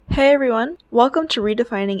Hey everyone, welcome to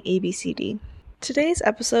Redefining ABCD. Today's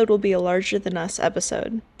episode will be a larger than us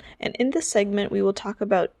episode, and in this segment we will talk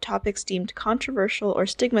about topics deemed controversial or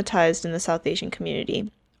stigmatized in the South Asian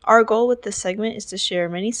community. Our goal with this segment is to share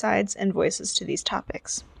many sides and voices to these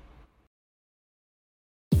topics.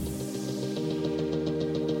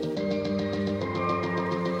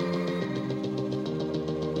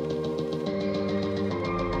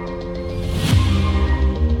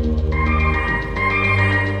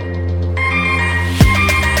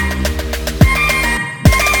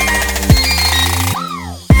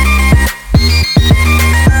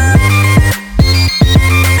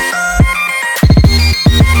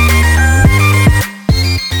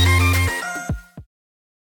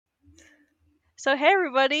 So hey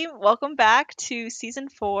everybody, welcome back to season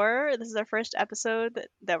 4. This is our first episode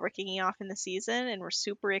that we're kicking off in the season, and we're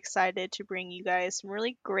super excited to bring you guys some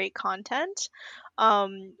really great content.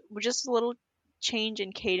 With just a little change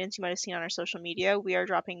in cadence you might have seen on our social media. We are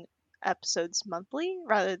dropping episodes monthly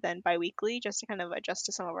rather than bi-weekly, just to kind of adjust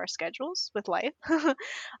to some of our schedules with life. But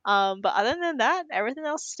other than that, everything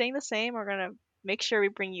else is staying the same. We're gonna make sure we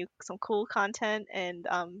bring you some cool content, and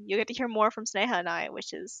you'll get to hear more from Sneha and I,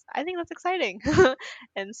 which is, I think that's exciting.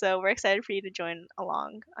 And so we're excited for you to join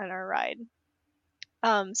along on our ride.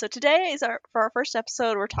 So today is for our first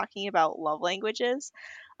episode, we're talking about love languages.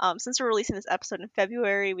 Since we're releasing this episode in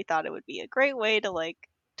February, we thought it would be a great way to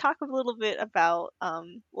talk a little bit about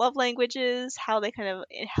love languages, how they kind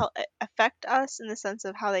of affect us in the sense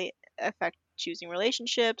of how they affect choosing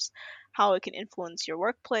relationships, how it can influence your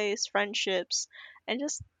workplace, friendships, and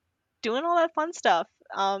just doing all that fun stuff.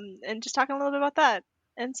 And just talking a little bit about that.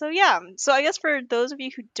 And so yeah, so I guess for those of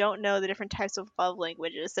you who don't know the different types of love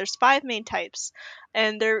languages, there's 5 main types,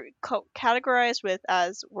 and they're categorized with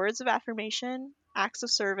as words of affirmation, acts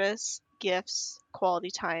of service, gifts,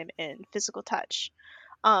 quality time, and physical touch.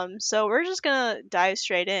 So we're just gonna dive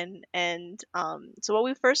straight in, and so what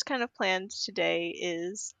we first kind of planned today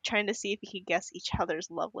is trying to see if we could guess each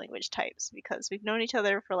other's love language types, because we've known each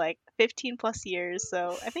other for like 15 plus years,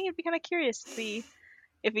 so I think it'd be kind of curious to see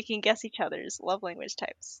if we can guess each other's love language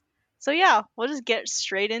types. So yeah, we'll just get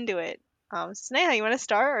straight into it. Sneha, you want to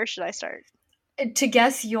start or should I start? To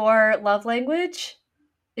guess your love language?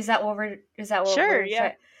 Is that what Sure, we're yeah.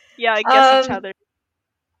 trying? Yeah, I guess each Um other.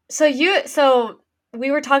 so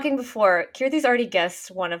we were talking before. Kirti's already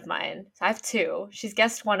guessed one of mine. I have 2. She's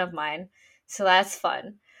guessed one of mine. So that's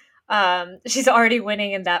fun. She's already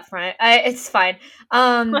winning in that front. It's fine.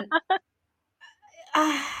 Um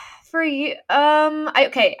uh, for you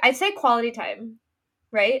I'd say quality time,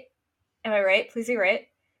 right? Am I right? Please be right.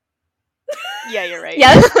 Yeah, you're right.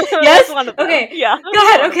 Yes? That's Yes? one of them. Okay. Yeah, Go that's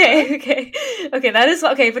ahead. one of them. Okay. Okay, that is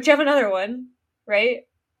okay, but you have another one, right?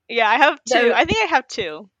 Yeah, I have 2. That I think I have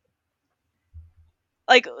 2.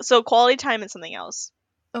 Like, so quality time and something else.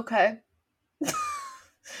 okay.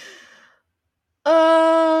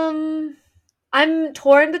 Um I'm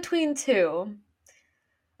torn between 2.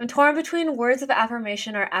 I'm torn between words of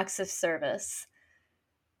affirmation or acts of service.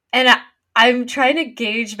 And I'm trying to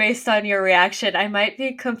gauge based on your reaction. I might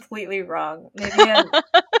be completely wrong. Maybe I'm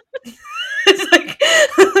it's like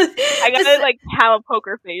I just gotta have a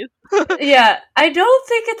poker face. yeah, I don't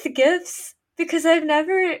think it's gifts because I've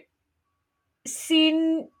never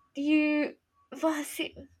seen you well,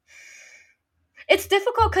 see, it's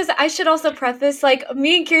difficult because I should also preface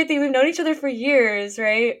me and Kirti, we've known each other for years,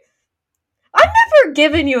 right? I've never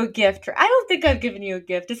given you a gift. I don't think I've given you a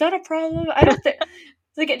gift. Is that a problem? I don't think.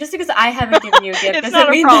 Just because I haven't given you a gift It's doesn't not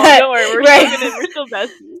a mean problem. that Don't worry. right. We're still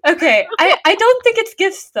besties. Okay, I don't think it's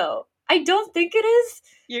gifts though. I don't think it is.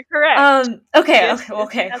 You're correct. Okay. Gifts Okay. isn't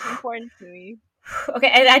Okay. as important to me. Okay,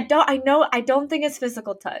 and I don't think it's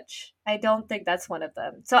physical touch. I don't think that's one of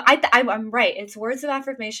them. So I'm right. It's words of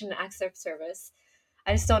affirmation and acts of service.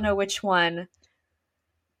 I just don't know which one.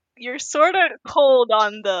 You're sort of cold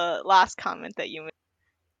on the last comment that you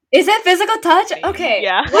Is it physical touch? made. Okay.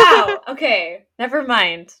 Yeah. Wow. Okay. Never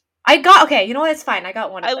mind. Okay, you know what? It's fine. I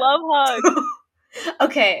got one I of love them. hugs.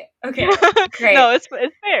 Okay. Great. No, it's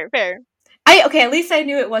fair. At least I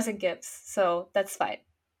knew it wasn't gifts, so that's fine.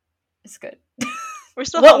 It's good. We're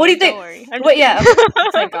still What do you homies. Don't think? worry. I'm What just yeah,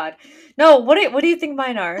 kidding. thank God. No, what do you think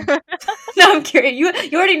mine are? No, I'm curious.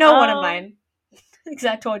 You already know one of mine. Because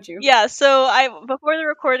I told you. Yeah. So I before the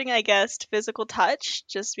recording, I guessed physical touch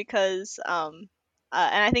just because and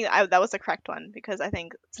I think that was the correct one because I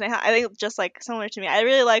think Sneha, I think just like similar to me, I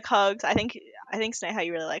really like hugs. I think Sneha,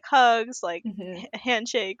 you really like hugs, like Hmm.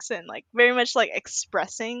 handshakes, and like very much like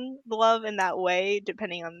expressing the love in that way,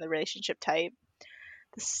 depending on the relationship type.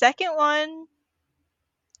 The second one,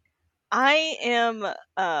 I am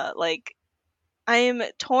like I'm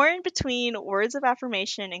torn between words of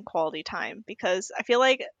affirmation and quality time because I feel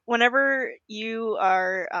like whenever you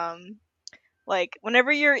are like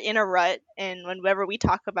whenever you're in a rut and whenever we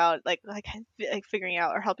talk about like figuring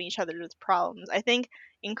out or helping each other with problems, I think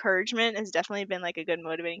encouragement has definitely been like a good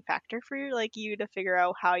motivating factor for you to figure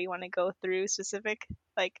out how you want to go through specific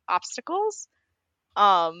like obstacles.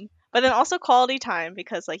 But then also quality time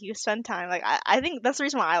because like you spend time like I think that's the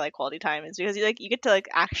reason why I like quality time is because you get to like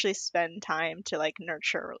actually spend time to like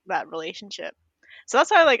nurture that relationship. So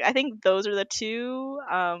that's why like I think those are the two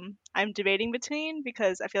I'm debating between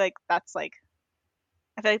because I feel like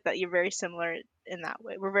that you're very similar in that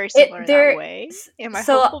way. We're very It similar in that they're way. Am I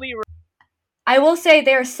so hopefully I will say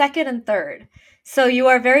they're second and third. So you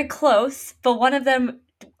are very close, but one of them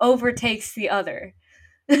overtakes the other.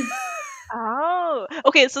 Oh,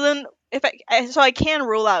 okay. So then, if so I can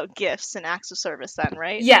rule out gifts and acts of service then,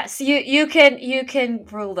 right? Yes, you can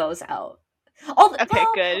rule those out. Okay,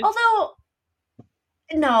 good. Although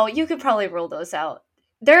no, you could probably rule those out.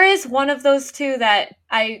 There is one of those two that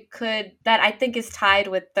I think is tied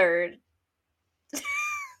with third,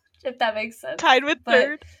 if that makes sense. Tied with But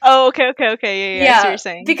third. Oh, okay. Yeah. I see what you're yeah,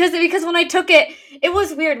 saying. because when I took it, it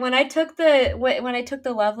was weird. When I took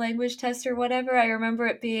the love language test or whatever, I remember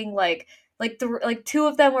it being like two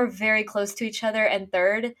of them were very close to each other and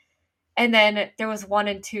third, and then there was one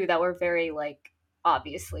and two that were very like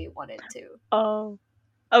obviously one and two. Oh,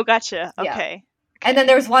 oh, gotcha. Yeah. Okay, And then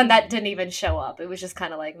there okay. was one that didn't even show up. It was just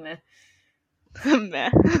kind of like meh. Meh.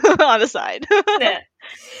 On the side. Yeah.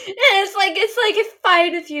 Yeah, it's like if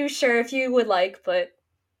fine if you would like, but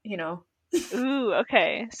you know. Ooh,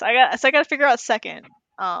 okay. So I got to figure out second.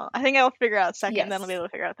 I think I'll figure out second, then I'll be Yes. able to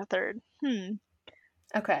figure out the third. Hmm.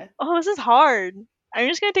 Okay. Oh, this is hard. I'm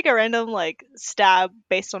just gonna take a random like stab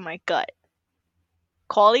based on my gut.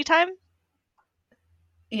 Quality time?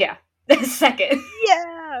 Yeah. Second.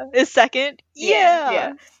 Yeah. Is second? Yeah, Yeah.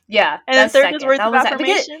 yeah. Yeah, And then that's third is second. words That of was because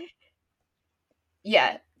affirmation.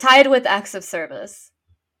 yeah, tied with acts of service.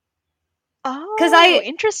 Cuz Oh, I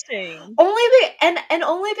interesting. and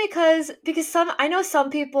only because some I know some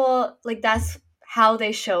people like that's how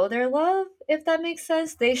they show their love, if that makes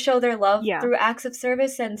sense. They show their love Yeah. through acts of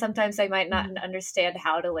service, and sometimes they might not Hmm. understand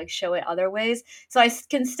how to like show it other ways. So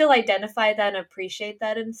can still identify that and appreciate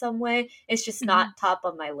that in some way. It's just Hmm. not top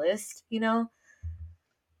of my list, you know.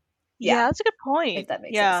 Yeah, Yeah, that's a good if point. that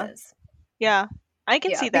makes any Yeah. sense. Yeah. I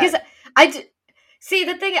can Yeah, see because that. I do, see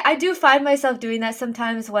the thing I do find myself doing that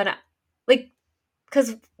sometimes when like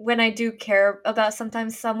because when I do care about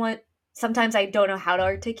sometimes I don't know how to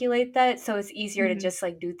articulate that, so it's easier to Hmm. just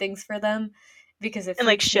like do things for them because it And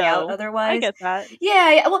like freaks me out show. I otherwise. get that.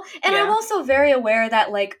 Yeah, yeah, well, and I'm Yeah. also very aware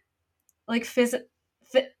that like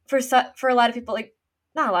for a lot of people like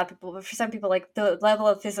not a lot of people but for some people like the level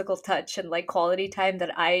of physical touch and like quality time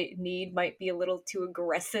that I need might be a little too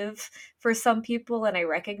aggressive for some people, and I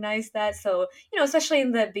recognize that. So especially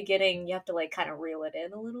in the beginning you have to like kind of reel it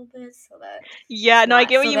in a little bit so that Yeah, it's no, I not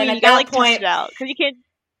get what so you then mean. at You gotta that like test point it out because you can't.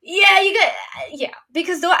 yeah you get yeah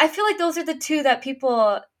because though I feel like those are the two that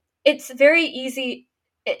people it's very easy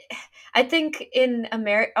it, I think in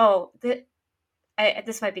America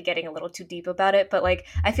this might be getting a little too deep about it, but like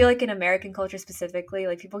I feel like in American culture specifically,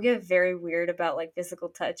 like people get very weird about like physical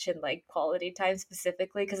touch and like quality time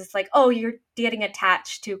specifically because it's like, oh, you're getting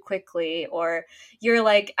attached too quickly, or you're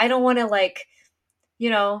like, I don't want to like, you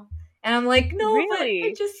know, and I'm like, no, but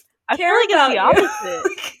I Really? just I feel care like it's the about you. opposite.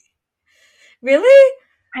 Really?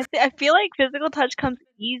 I feel like physical touch comes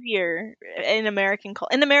easier in American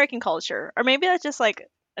culture, or maybe that's just like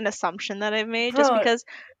an assumption that I've made, just Bro, because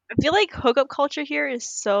I feel like hookup culture here is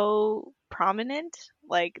so prominent.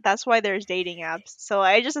 Like that's why there's dating apps. So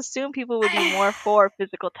I just assume people would be more for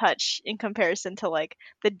physical touch in comparison to like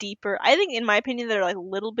the deeper. I think, in my opinion, they're like a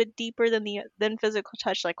little bit deeper than physical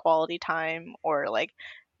touch, like quality time or like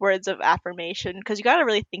words of affirmation, because you got to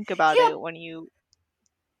really think about yeah, it when you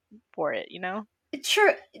for it, you know.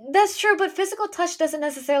 true. That's true, but physical touch doesn't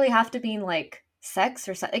necessarily have to mean like sex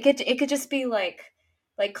or something. It could just be like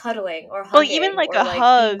cuddling or But like, even hugging like or a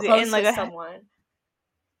like being hug and close like with a someone.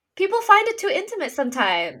 People find it too intimate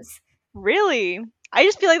sometimes. really, I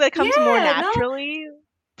just feel like that comes more Yeah, no. naturally.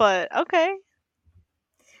 But okay.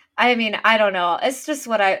 I mean, I don't know. It's just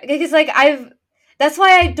what I because like I've that's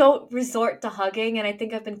why I don't resort to hugging, and I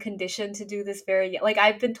think I've been conditioned to do this very like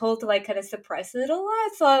I've been told to like kind of suppress it a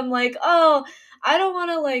lot. So I'm like, "Oh, I don't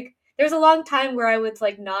want to like there's a long time where I was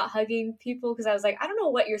like not hugging people because I was like, I don't know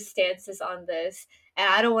what your stance is on this, and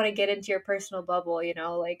I don't want to get into your personal bubble,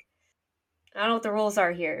 like I don't know what the rules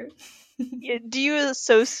are here. Do you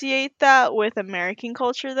associate that with American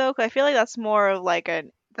culture though? 'Cause I feel like that's more of like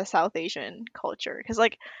an the South Asian culture because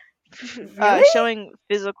like Really? showing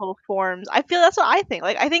physical forms. I feel that's what I think.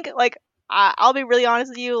 Like I think like I'll be really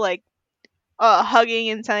honest with you. Like hugging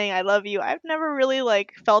and saying I love you. I've never really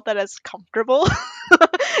like felt that as comfortable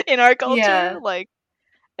in our culture. Yeah. Like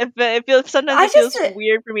it feels sometimes I it just feels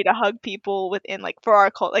weird for me to hug people within like for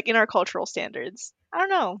our like in our cultural standards. I don't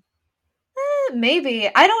know. maybe.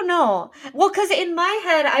 I don't know. Well, cuz in my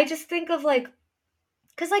head I just think of like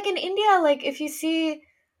cuz like in India like if you see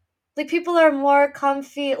like people are more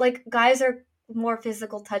comfy, like guys are more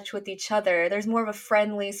physical touch with each other. There's more of a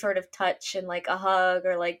friendly sort of touch and like a hug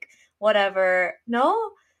or like whatever.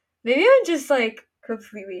 No? Maybe I'm just like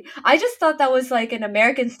completely. I just thought that was like an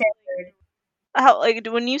American standard. How like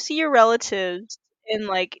when you see your relatives in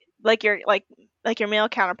like your male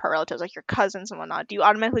counterpart relatives, like your cousins and whatnot, do you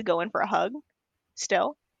automatically go in for a hug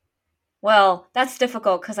still? Well, that's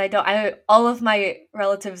difficult because I don't. I all of my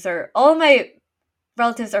relatives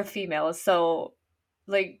are females, so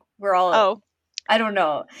like we're all. Oh, I don't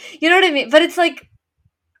know. You know what I mean? But it's like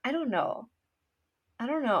I don't know. I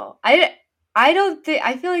don't know. I don't think.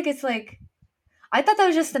 I feel like it's like I thought that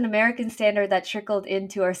was just an American standard that trickled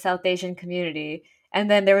into our South Asian community. And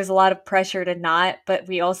then there was a lot of pressure to not, but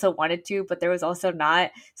we also wanted to, but there was also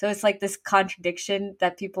not. So it's like this contradiction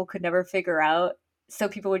that people could never figure out. So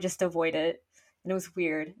people would just avoid it. And it was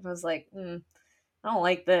weird. And I was like, I don't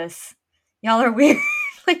like this. Y'all are weird.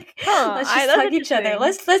 Like, huh. let's I just that's hug each other.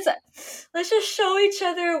 interesting. Let's just show each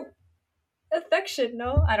other affection.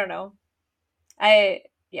 No, I don't know. I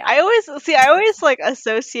yeah. I always like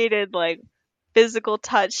associated like physical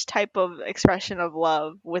touch type of expression of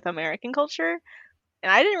love with American culture.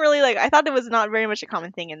 And I didn't really like I thought it was not very much a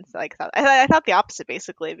common thing in like I thought the opposite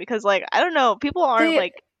basically because like I don't know, people aren't The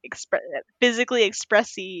like physically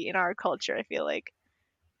expressy in our culture, I feel like.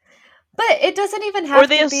 but it doesn't even Or have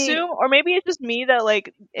they to assume be. or maybe it's just me that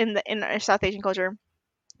like in our South Asian culture,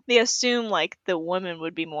 they assume like the women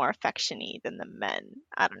would be more affectionate than the men.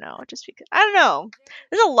 I don't know, just because I don't know.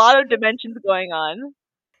 There's a lot of dimensions going on.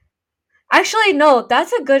 Actually, no,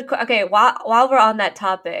 that's a good okay, while we're on that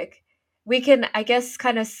topic, we can I guess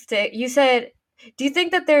kind of stick you said do you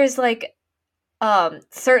think that there's like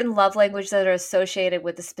certain love language that are associated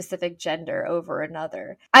with a specific gender over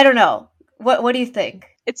another? I don't know. What do you think?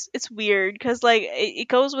 It's weird because like it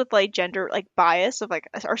goes with like gender like bias of like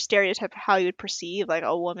or stereotype of how you would perceive like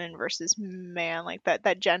a woman versus man like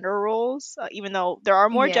that gender roles even though there are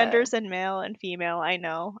more Yeah. genders than male and female I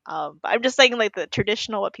know but I'm just saying like the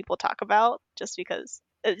traditional what people talk about just because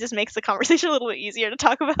it just makes the conversation a little bit easier to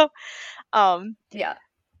talk about um Yeah.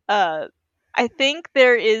 uh I think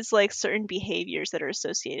there is like certain behaviors that are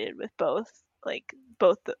associated with like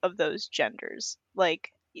both of those genders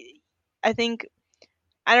like I think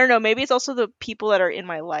I don't know. Maybe it's also the people that are in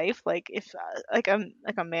my life. Like if like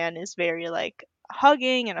a man is very like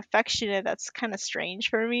hugging and affectionate, that's kind of strange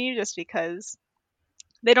for me, just because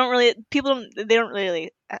they don't really people don't they don't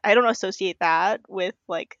really I don't associate that with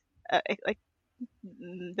like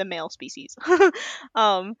the male species.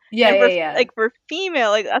 um, Yeah, and yeah, for yeah. like for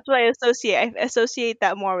female, like that's what I associate. I associate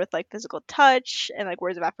that more with like physical touch and like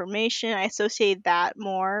words of affirmation. I associate that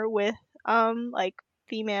more with like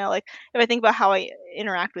female. Like if I think about how I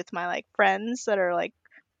interact with my like friends that are like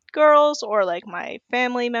girls or like my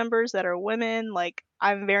family members that are women, like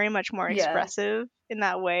I'm very much more Yeah. expressive in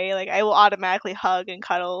that way. Like I will automatically hug and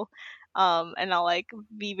cuddle, and I'll like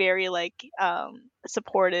be very like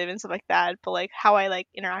supportive and stuff like that. But like how I like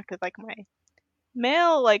interact with like my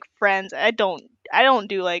male like friends, I don't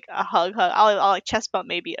do like a hug. I'll like chest bump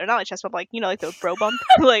maybe or not like chest bump like you know like the bro bump.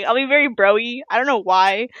 Like I'll be very broy. I don't know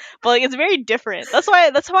why, but like it's very different. That's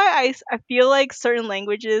why I feel like certain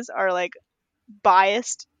languages are like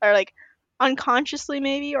biased or like unconsciously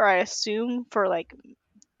maybe or I assume for like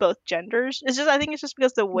both genders. It's just I think it's just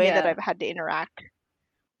because the way that Yeah. I've had to interact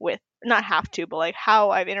with not have to, but like how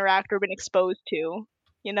I've interacted or been exposed to,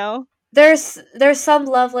 you know? There's some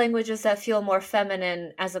love languages that feel more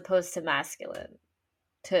feminine as opposed to masculine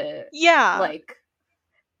to Yeah. like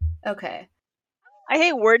okay. I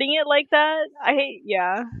hate wording it like that. I hate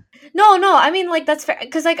yeah. No, no, I mean like that's fair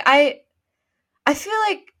cuz like I feel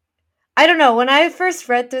like I don't know. When I first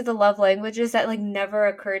read through the love languages, that like never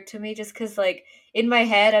occurred to me just because like in my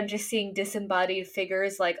head I'm just seeing disembodied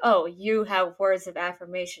figures like, oh, you have words of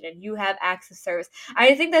affirmation and you have acts of service.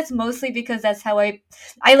 I think that's mostly because that's how I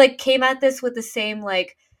like came at this with the same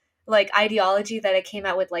like ideology that I came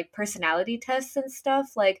out with like personality tests and stuff.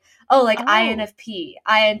 Like, oh, like Oh. INFP,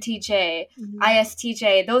 INTJ, Mhm.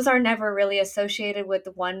 ISTJ, those are never really associated with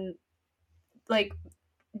one like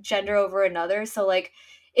gender over another. So like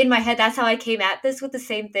in my head, that's how I came at this with the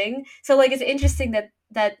same thing. So like it's interesting that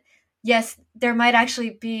that yes, there might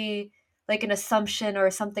actually be like an assumption or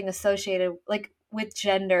something associated like with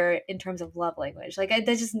gender in terms of love language. Like that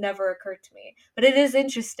just never occurred to me. But it is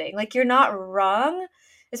interesting. Like you're not wrong,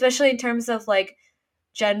 especially in terms of like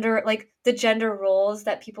gender, like the gender roles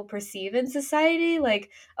that people perceive in society. Like,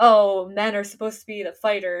 oh, men are supposed to be the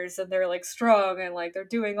fighters and they're like strong and like they're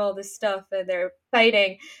doing all this stuff and they're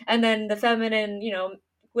fighting, and then the feminine,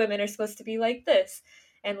 women are supposed to be like this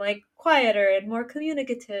and like quieter and more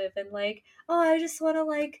communicative and like, oh, I just want to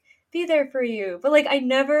like be there for you. But like I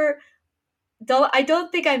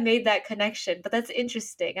don't think I made that connection, but that's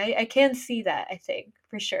interesting. I can see that, I think,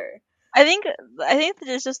 for sure. I think that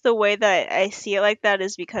it's just the way that I see it like that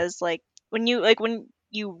is because like when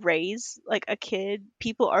you raise like a kid,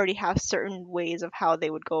 people already have certain ways of how they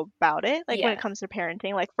would go about it. Like when it Yeah. comes to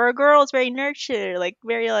parenting, like for a girl, it's very nurture, like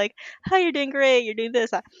very like, "Hi, you're doing great, you're doing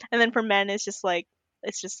this," and then for men, it's just like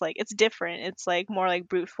it's different. It's like more like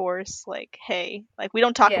brute force. Like, hey, like we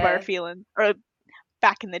don't talk about our Yeah. feelings. Or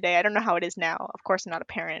back in the day, I don't know how it is now. Of course, I'm not a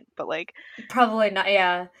parent, but like Probably not.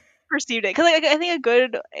 Yeah. perceived it because like I think a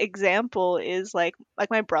good example is like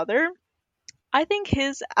my brother. I think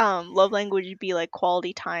his love language would be like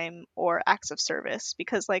quality time or acts of service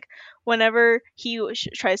because like whenever he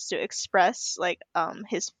tries to express like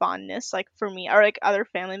his fondness like for me or like other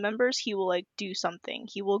family members, he will like do something.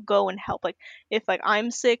 He will go and help. Like if like I'm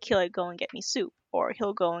sick, he'll like go and get me soup, or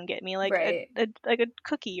he'll go and get me like Right. a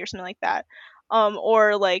cookie or something like that.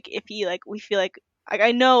 Or like if he like we feel like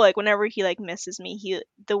I know like whenever he like misses me, he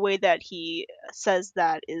the way that he says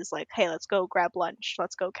that is like, hey, let's go grab lunch,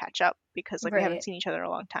 let's go catch up because like we haven't Right. seen each other in a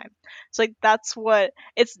long time. So like that's what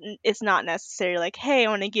it's not necessarily like, hey, I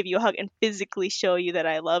want to give you a hug and physically show you that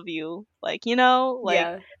I love you, like like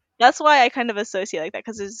Yeah. that's why I kind of associate like that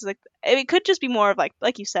because it's like it could just be more of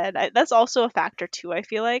like you said, that's also a factor too. I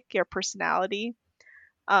feel like your personality.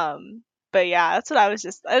 um but yeah, that's what it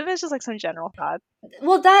was just like some general thoughts.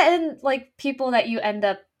 Well, that and like people that you end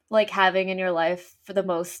up like having in your life for the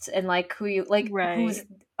most, and like who you like who's Right.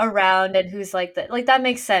 around and who's like that. Like that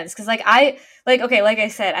makes sense because like I like okay, like I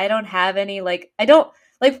said, I don't have any like I don't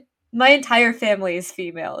like my entire family is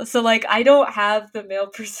female, so like I don't have the male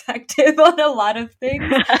perspective on a lot of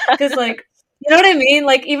things because like you know what I mean.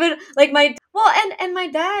 Like even like my well, and my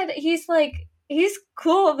dad, he's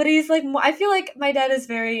cool, but he's like I feel like my dad is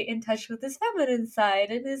very in touch with his feminine side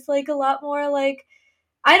and is like a lot more like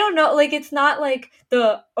I don't know, like it's not like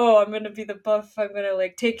the oh I'm gonna be the buff, I'm gonna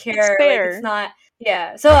like take It's care, like it's fair. not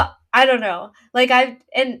yeah. So I don't know, like I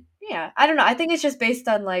and yeah I don't know. I think it's just based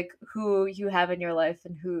on like who you have in your life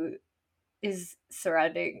and who is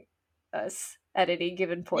surrounding us at any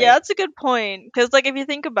given Yeah, point. that's a good point. Because, like, if you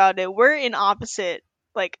think about it, we're in opposite,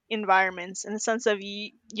 like, environments in the sense of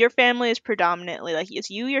your family is predominantly, like, it's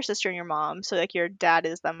you, your sister, and your mom. So, like, your dad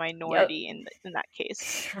is the Yep. minority in that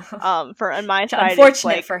case. For on my side, it's Unfortunate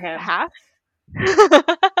like for him. half.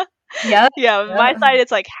 Yep. Yeah, on my Yep. side,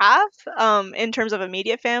 it's like half. In terms of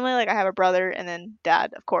immediate family, like, I have a brother and then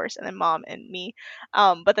dad, of course, and then mom and me.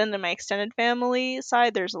 But then in my extended family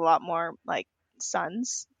side, there's a lot more, like,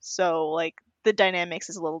 sons. So, like, the dynamics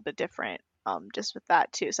is a little bit different just with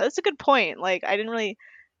that too. So that's a good point. Like I didn't really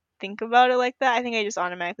think about it like that. I think I just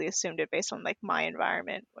automatically assumed it based on like my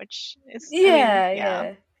environment, which is I mean, Yeah. yeah.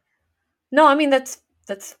 Yeah. No, I mean that's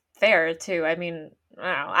fair too. I mean,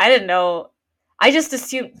 I don't know. I didn't know. I just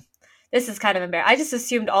assumed this is kind of embarrassing. I just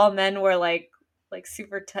assumed all men were like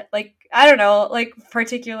super like I don't know, like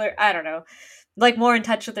particular. I don't know, like more in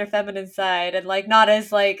touch with their feminine side and like not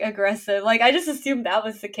as like aggressive. Like I just assumed that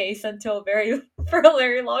was the case until very for a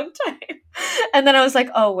very long time, and then I was like,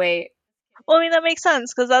 oh wait, Well, I mean that makes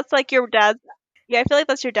sense because that's like your dad's. Yeah, I feel like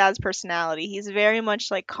that's your dad's personality. He's very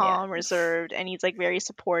much like yeah. calm, reserved, and he's like very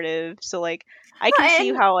supportive. So like I can see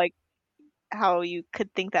And how you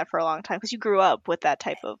could think that for a long time because you grew up with that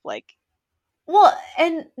type of like. well,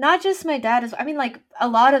 and not just my dad is I mean like a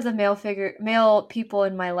lot of the male people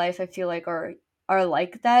in my life I feel like are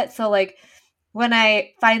like that. So like when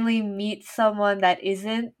I finally meet someone that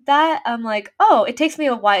isn't that, I'm like, "Oh, it takes me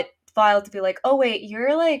a while to be like, "Oh wait,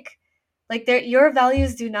 you're like your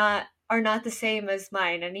values do not are not the same as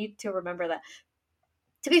mine." I need to remember that.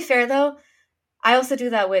 To be fair though, I also do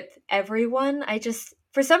that with everyone. I just,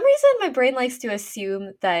 for some reason, my brain likes to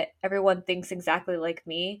assume that everyone thinks exactly like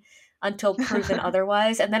me until proven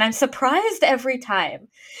otherwise, and then I'm surprised every time.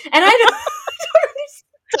 And I don't,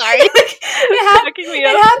 Sorry, like, it's cracking me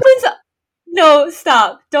up. it happens. No,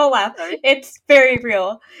 stop! Don't laugh. Sorry. It's very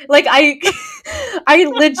real. Like I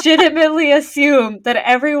legitimately assume that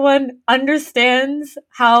everyone understands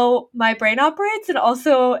how my brain operates and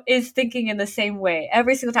also is thinking in the same way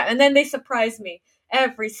every single time, and then they surprise me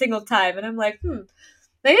every single time. And I'm like,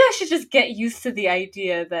 maybe I should just get used to the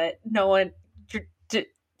idea that no one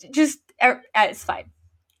just it's fine.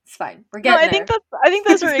 It's fine. We're No, getting there. I think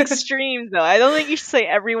those are extremes though. I don't think you should say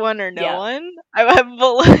everyone or no Yeah. one.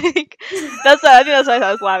 But like I think that's why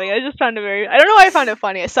I was laughing. I just found it very. I don't know why I found it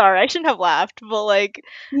funny. Sorry, I shouldn't have laughed. But like,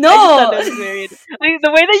 I just thought No. it was very. Like,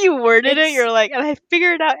 the way that you worded it, It's you're like, and I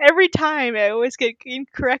figure it out every time. I always get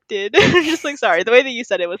corrected. Just like, sorry, the way that you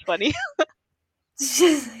said it was funny.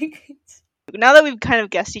 just like Now that we've kind of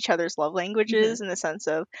guessed each other's love Mhm. languages in the sense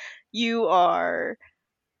of you are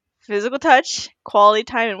physical touch, quality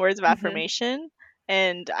time, and words of Mhm. affirmation,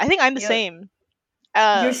 and I think I'm the Yep. same.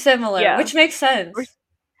 You're similar, Yeah, which makes we're, sense.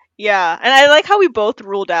 yeah, and I like how we both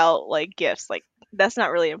ruled out like gifts. Like that's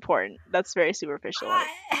not really important. That's very superficial. I-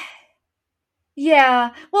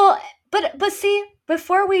 Yeah. Well, but see,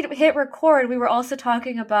 before we hit record, we were also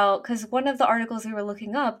talking about because one of the articles we were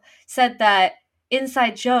looking up said that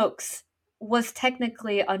inside jokes was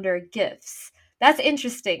technically under gifts. That's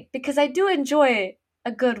interesting because I do enjoy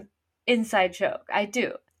a good inside joke. I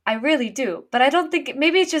do. I really do. But I don't think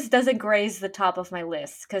maybe it just doesn't graze the top of my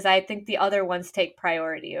list because I think the other ones take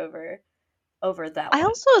priority over that I one.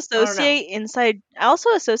 also I don't know. associate inside. I also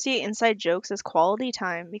associate inside jokes as quality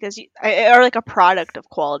time because are like a product of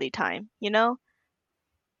quality time. You know,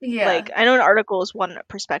 like Yeah. I know an article is one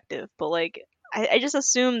perspective, but like I just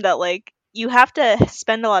assume that like you have to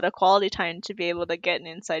spend a lot of quality time to be able to get an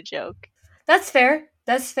inside joke. That's fair.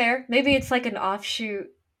 That's fair. Maybe it's like an offshoot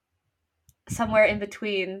somewhere in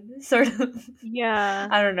between, sort of. Yeah.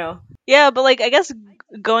 I don't know. Yeah, but like I guess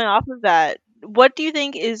going off of that, what do you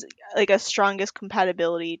think is like a strongest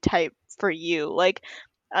compatibility type for you? Like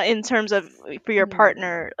in terms of for your Hmm.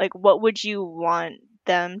 partner, like what would you want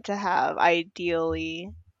them to have ideally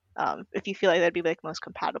if you feel like that'd be like most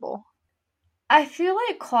compatible? I feel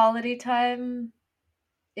like quality time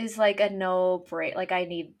is like a no break. Like I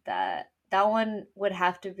need that. That one would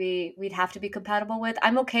have to be we'd have to be compatible with.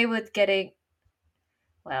 I'm okay with getting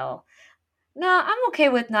well, no, I'm okay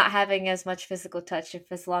with not having as much physical touch if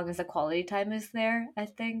as long as the quality time is there, I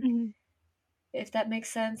think. Hmm. If that makes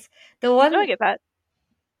sense. The No, I one get that.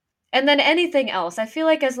 and then anything else. I feel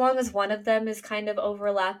like as long as one of them is kind of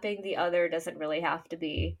overlapping, the other doesn't really have to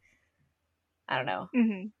be, I don't know,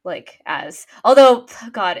 Hmm. like as. Although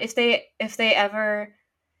god, if they ever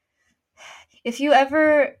if you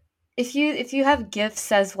ever if you have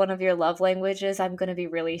gifts as one of your love languages, I'm going to be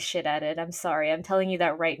really shit at it. I'm sorry. I'm telling you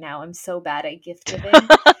that right now. I'm so bad at gift giving.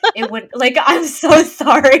 It would like I'm so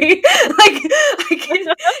sorry. Like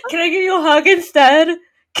can I give you a hug instead?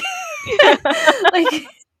 like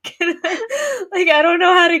like I don't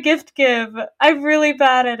know how to gift give. I'm really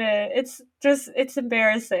bad at it. It's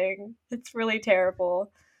embarrassing. It's really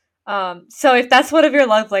terrible. So if that's one of your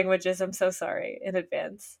love languages, I'm so sorry in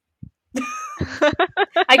advance.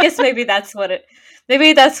 I guess maybe that's what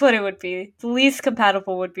it would be. The least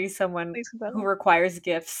compatible would be someone Please who compatible. requires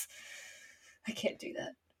gifts. I can't do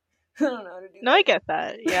that. I don't know how to do No, I get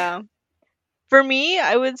that. Yeah. For me,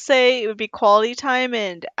 I would say it would be quality time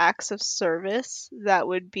and acts of service that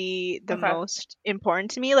would be the that. Okay. most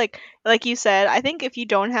important to me. Like you said, I think if you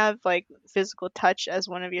don't have like physical touch as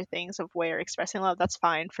one of your things of way of expressing love, that's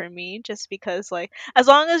fine for me. Just because like as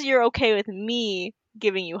long as you're okay with me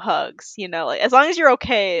giving you hugs, like as long as you're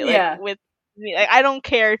okay like Yeah. with me, like I don't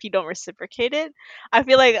care if you don't reciprocate it. I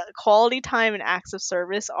feel like quality time and acts of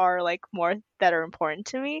service are like more that are important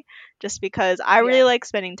to me just because I really Yeah. like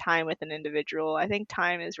spending time with an individual. I think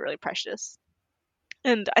time is really precious.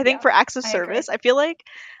 And I think Yeah. for acts of I service, agree. I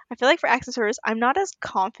feel like for acts of service, I'm not as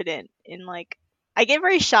confident in like I get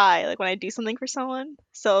very shy like when I do something for someone.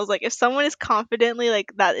 So I was like if someone is confidently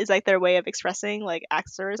like that is like their way of expressing like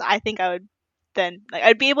acts of service, I think I would then like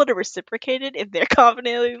I'd be able to reciprocate it if they're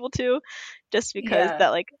confidently able to just because Yeah. that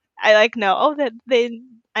like I like know oh that they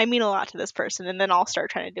I mean a lot to this person and then I'll start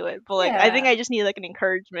trying to do it. But like I think Yeah. I just need like an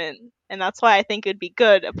encouragement and that's why I think it'd be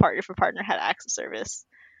good if a partner had acts of service.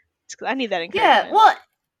 It's 'cause I need that Yeah. encouragement. Well,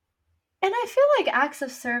 and I feel like acts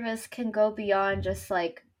of service can go beyond just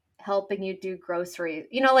like helping you do groceries.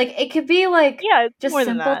 Like it could be like Yeah, it's just more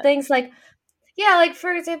than simple that. things like yeah, like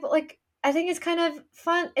for example, like I think it's kind of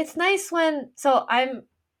fun. It's nice when so I'm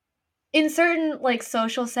in certain like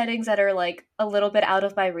social settings that are like a little bit out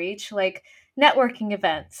of my reach, like networking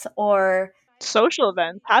events or Social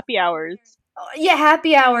events, happy hours. yeah,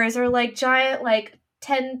 happy hours or like giant like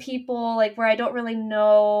 10 people like where I don't really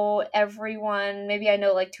know everyone. Maybe I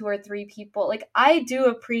know like two or three people. Like I do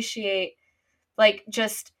appreciate like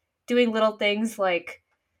just doing little things like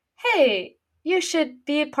hey, you should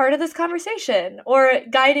be a part of this conversation, or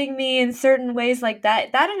guiding me in certain ways like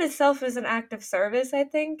that. That in itself is an act of service, I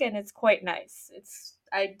think, and it's quite nice.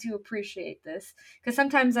 I do appreciate this, because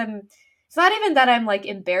sometimes it's not even that I'm like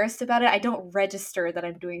embarrassed about it. I don't register that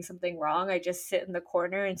I'm doing something wrong. I just sit in the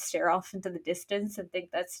corner and stare off into the distance and think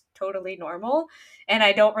that's totally normal. And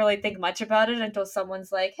I don't really think much about it until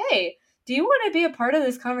someone's like, "Hey, do you want to be a part of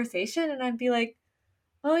this conversation?" And I'd be like,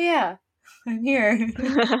 "Oh yeah, I'm here."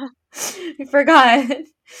 I forgot.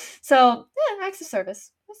 So yeah, acts of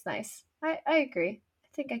service. That's nice. I agree. I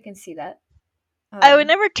think I can see that. I would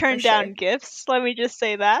never For turn sure. down gifts, let me just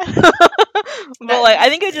say that. But like I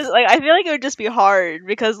think it just That's like I feel like it would just be hard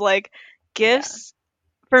because like yeah. gifts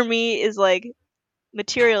for me is like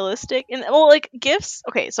materialistic and well like gifts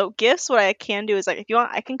okay so gifts what I can do is like if you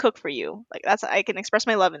want I can cook for you like that's I can express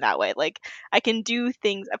my love in that way like I can do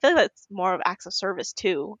things I feel like that's more of acts of service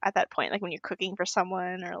too at that point like when you're cooking for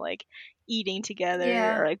someone or like eating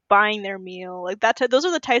together or Yeah. like buying their meal like those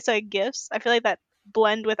are the types of gifts I feel like that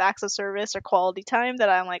blend with acts of service or quality time that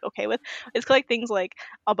I'm like okay with it's like things like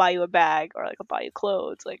I'll buy you a bag or like I'll buy you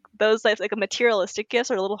clothes like those types like a materialistic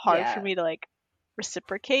gifts are a little hard for Yeah. me to like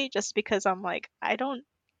reciprocate just because I'm like I don't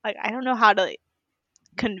know how to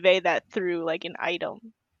convey that through like an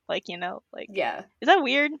item. Like, like Yeah. is that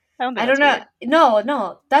weird? I don't think I don't that's know. weird. No,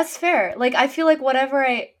 no. That's fair. Like I feel like whatever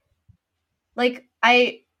like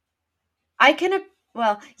I can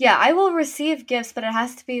well, yeah, I will receive gifts, but it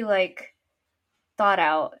has to be like thought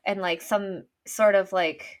out and like some sort of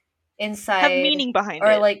like Have inside, meaning behind or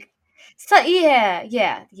it. like so yeah,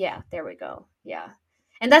 yeah, yeah, there we go. Yeah.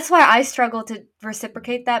 And that's why I struggle to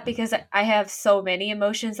reciprocate that, because I have so many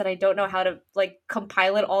emotions that I don't know how to like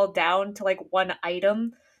compile it all down to like one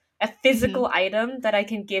item, a Hmm. physical item that I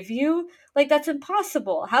can give you. Like that's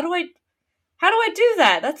impossible. How do I do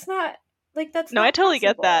that? That's not like that's No, I not totally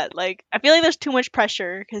get possible. that. Like I feel like there's too much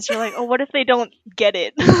pressure because you're like, "Oh, what if they don't get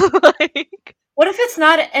it?" like What if it's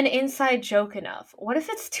not an inside joke enough? What if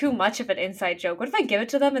it's too much of an inside joke? What if I give it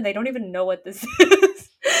to them and they don't even know what this is?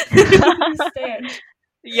 They don't understand.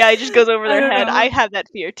 Yeah, it just goes over I their don't head. I know. have that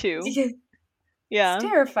fear too. Yeah, it's Yeah.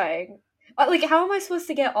 terrifying. Like, how am I supposed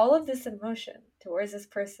to get all of this emotion towards this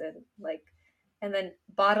person, like, and then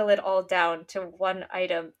bottle it all down to one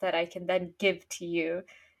item that I can then give to you,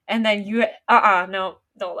 and then you, no,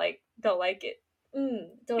 don't like it.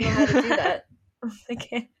 Don't know how to do that. I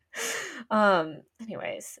can't.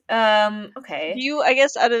 Anyways, Do okay. you, I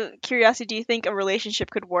guess, out of curiosity, do you think a relationship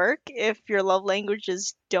could work if your love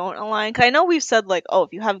languages don't align? 'Cause I know we've said like, oh,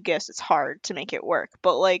 if you have gifts, it's hard to make it work.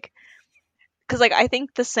 But like, because like I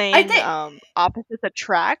think the I saying think opposites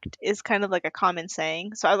attract is kind of like a common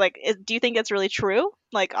saying. So I was like, do you think it's really true?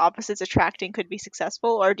 Like opposites attracting could be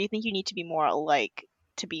successful, or do you think you need to be more alike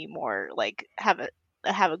to be more like have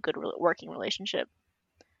a good working relationship?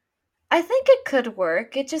 I think it could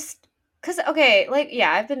work. It just because okay, like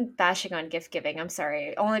yeah, I've been bashing on gift giving. I'm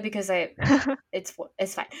sorry, only because it's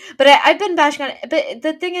fine. But I've been bashing on it. But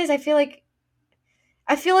the thing is, I feel like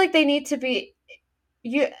they need to be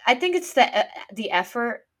you. I think it's the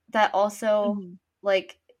effort that also Hmm.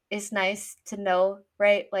 like is nice to know,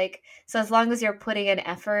 right? Like so, as long as you're putting an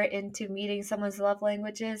effort into meeting someone's love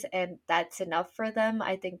languages and that's enough for them,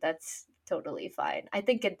 I think that's totally fine.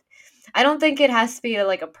 I don't think it has to be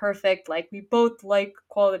like a perfect, like we both like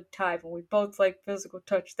quality time and we both like physical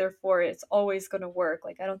touch, therefore it's always going to work.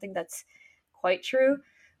 Like I don't think that's quite true.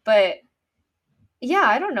 But yeah,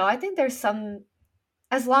 I don't know. I think there's some,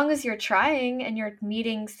 as long as you're trying and you're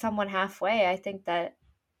meeting someone halfway, I think that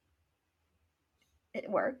it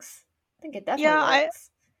works. I think it Yeah, definitely works.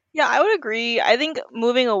 I would agree. I think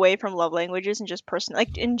moving away from love languages and just person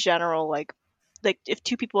like in general, like if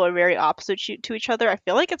two people are very opposite to each other, I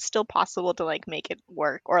feel like it's still possible to like make it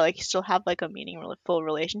work or like still have like a meaningful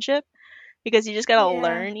relationship because you just gotta Yeah.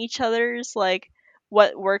 learn each other's like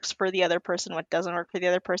what works for the other person, what doesn't work for the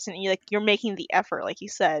other person, and you're making the effort, like you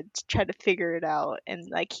said, to try to figure it out and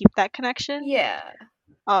like keep that connection. Yeah.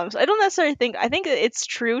 So I don't necessarily think I think it's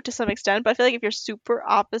true to some extent, but I feel like if you're super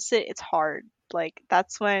opposite, it's hard. Like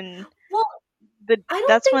Well, I don't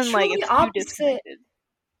that's think when like truly it's too opposite. disconnected.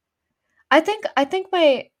 I think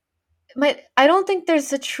my I don't think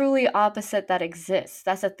there's a truly opposite that exists.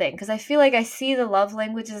 That's the thing, because I feel like I see the love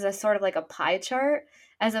languages as sort of like a pie chart,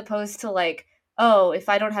 as opposed to like, oh, if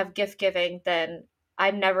I don't have gift giving, then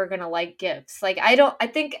I'm never gonna like gifts. Like I don't. I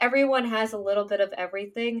think everyone has a little bit of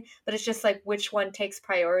everything, but it's just like which one takes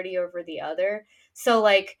priority over the other. So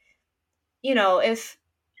like, if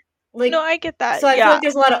No, like, I get that. so I feel Yeah. like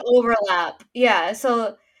there's a lot of overlap. Yeah.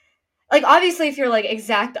 So like obviously if you're like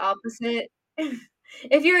exact opposite.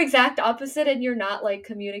 if you're exact opposite and you're not like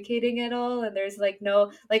communicating at all, and there's like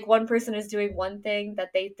no, like one person is doing one thing that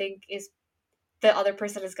they think is the other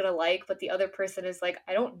person is gonna like, but the other person is like,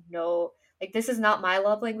 I don't know, like this is not my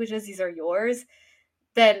love languages, these are yours,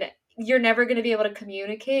 then you're never gonna be able to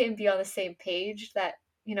communicate and be on the same page. That,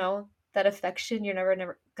 you know, that affection, you're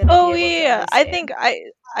never gonna be Oh able to yeah, I think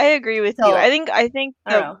understand. I agree with you. So I think I don't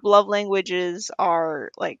the know. love languages are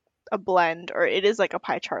like a blend, or it is like a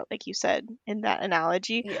pie chart, like you said in that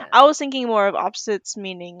analogy. Yeah. I was thinking more of opposites,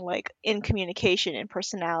 meaning like in communication and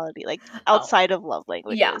personality, like Oh, outside of love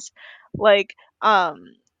yeah. languages, like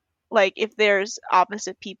like if there's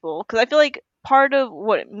opposite people, because I feel like part of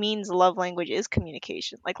what it means love language is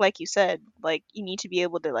communication. Like you said, like you need to be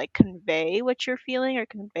able to like convey what you're feeling or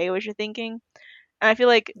convey what you're thinking. And I feel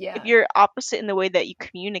like if Yeah. you're opposite in the way that you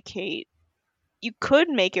communicate, you could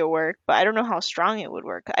make it work, but I don't know how strong it would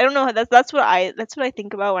work. I don't know. That's what I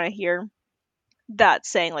think about when I hear that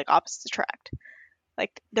saying, like opposites attract.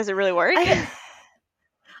 Like, does it really work? I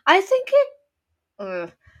I think it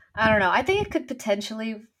I don't know. I think it could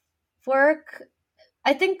potentially work.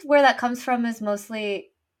 I think where that comes from is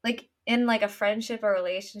mostly like in like a friendship or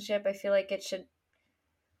relationship, I feel like it should,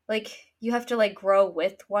 like, you have to like grow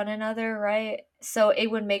with one another, right? So it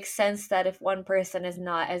would make sense that if one person is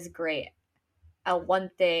not as great at one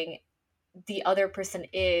thing the other person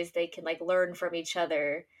is, they can like learn from each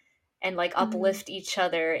other and like Hmm. uplift each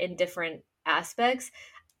other in different aspects.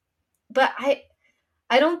 But I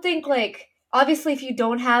don't think, like, obviously if you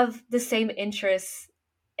don't have the same interests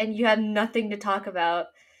and you have nothing to talk about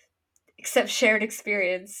except shared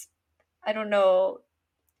experience, I don't know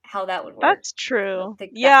how that would work. That's true.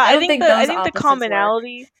 Yeah, I don't think I those think the opposites work.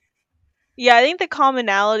 commonality. Yeah, I think the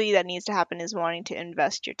commonality that needs to happen is wanting to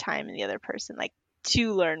invest your time in the other person, like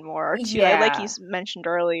to learn more, or to like you Yeah. mentioned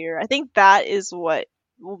earlier. I think that is what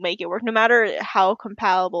will make it work, no matter how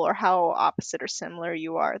compatible or how opposite or similar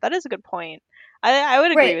you are. That is a good point. I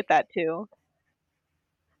would agree Right. with that too.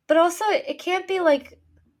 But also it can't be like,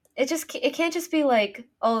 it can't just be like,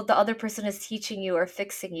 oh, the other person is teaching you or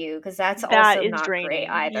fixing you, because that's That also is not great draining.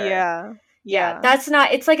 either. Yeah. Yeah, Yeah. that's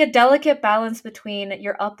not, it's like a delicate balance between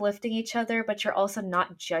you're uplifting each other but you're also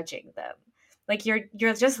not judging them. Like you're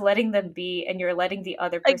just letting them be and you're letting the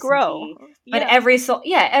other Like person be. grow. But Yeah.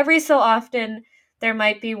 every so often there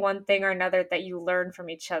might be one thing or another that you learn from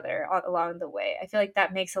each other along the way. I feel like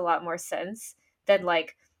that makes a lot more sense than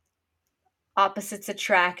like opposites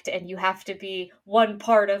attract and you have to be one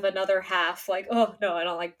part of another half. Like, oh no, I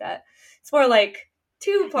don't like that. It's more like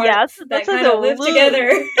two Yeah, parts that's that like kind of live together.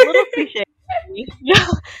 a little cliche. Yeah.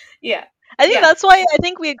 Yeah. I think Yeah. that's why I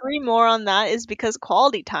think we agree more on that is because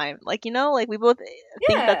quality time. Like, like we both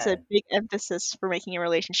think that's a Yeah. big emphasis for making a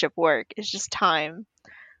relationship work. It's just time.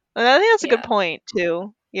 And I think that's a good Yeah. point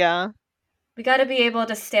too. Yeah. We got to be able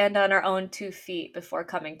to stand on our own 2 feet before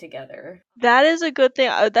coming together. That is a good thing.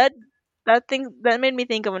 That made me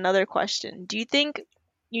think of another question. Do you think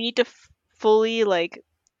you need to fully like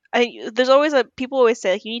there's always a people always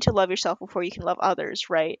say like you need to love yourself before you can love others,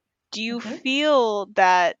 right? Do you Hmm. feel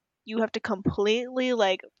that you have to completely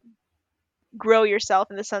like grow yourself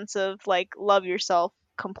in the sense of like love yourself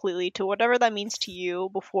completely to whatever that means to you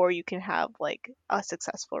before you can have like a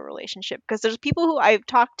successful relationship? Because there's people who I've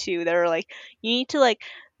talked to that are like you need to like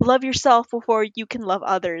love yourself before you can love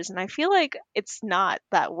others, and I feel like it's not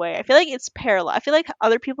that way. I feel like it's parallel. I feel like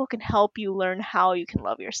other people can help you learn how you can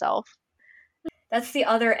love yourself. That's the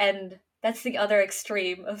other end. That's the other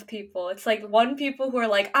extreme of people. It's like one people who are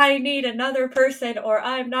like, I need another person or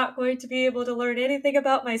I'm not going to be able to learn anything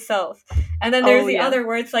about myself. And then there's Oh the yeah. other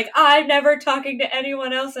where it's like, I'm never talking to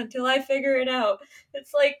anyone else until I figure it out.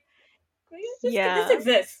 It's like, this Yeah.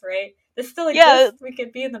 exists, right? This still Yeah, exists. We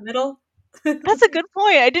could be in the middle. that's a good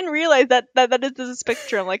point. I didn't realize that is the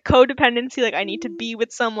spectrum. Like codependency, like I need to be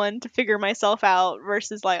with someone to figure myself out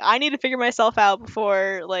versus like I need to figure myself out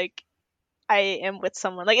before like I am with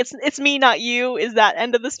someone. Like it's me, not you is that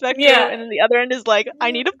end of the spectrum, Yeah. and then the other end is like I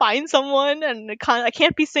Yeah. need to find someone and I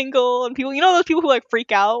can't be single, and people, those people who like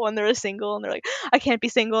freak out when they're single and they're like I can't be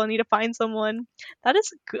single, I need to find someone. That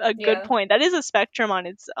is a good Yeah. point. That is a spectrum on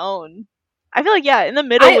its own. I feel like yeah, in the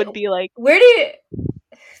middle I would be like where do you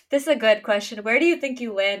This is a good question. Where do you think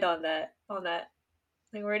you land on that? On that?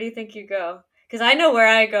 Like, where do you think you go? Because I know where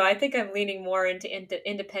I go. I think I'm leaning more into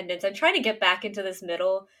independence. I'm trying to get back into this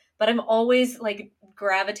middle, but I'm always like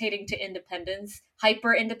gravitating to independence,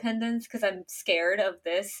 hyper independence, because I'm scared of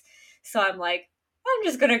this. So I'm like, I'm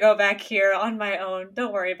just gonna go back here on my own.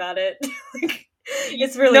 Don't worry about it. Like,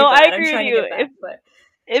 it's really no, I bad. I'm agree with trying to you. get back, but.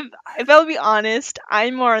 if if I'll be honest,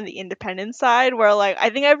 I'm more on the independent side where like I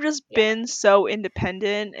think I've just Yeah. been so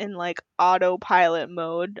independent in like autopilot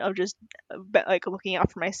mode of just like looking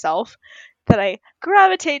out for myself that I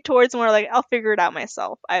gravitate towards more like I'll figure it out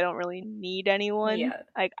myself. I don't really need anyone. Yeah.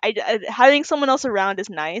 Like having someone else around is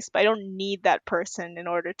nice, but I don't need that person in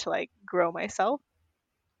order to like grow myself.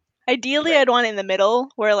 Ideally, I'd Right. want it in the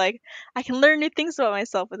middle where like I can learn new things about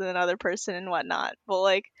myself with another person and whatnot. But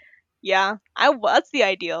like, yeah, that's the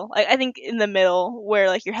ideal. Like I think in the middle where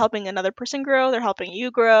like you're helping another person grow, they're helping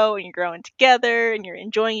you grow, and you're growing together, and you're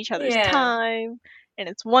enjoying each other's Yeah. time, and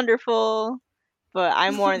it's wonderful. But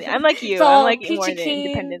I'm like It's you. I'm all like more peachy in the keen.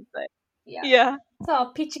 independent side. Yeah. Yeah, It's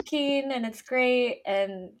all peachy keen and it's great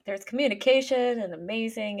and there's communication and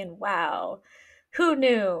amazing and wow. Who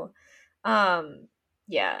knew? Um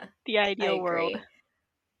yeah, the I ideal world. agree.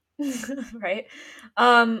 Right?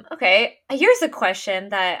 Okay. Here's a question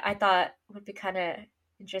that I thought would be kind of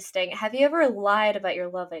interesting. Have you ever lied about your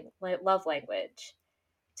love language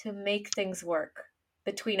to make things work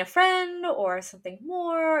between a friend or something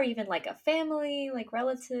more, or even like a family, like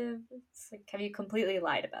relative? It's like, have you completely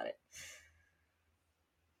lied about it?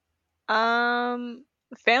 Um,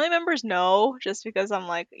 family members know just because I'm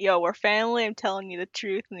like, yo, we're family. I'm telling you the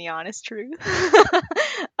truth and the honest truth.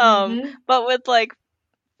 um, Mm-hmm. but with like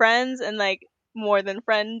friends and like more than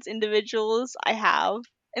friends individuals, I have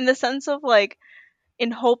in the sense of like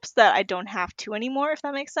in hopes that I don't have to anymore, if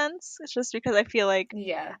that makes sense. It's just because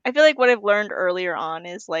Yeah. I feel like what I've learned earlier on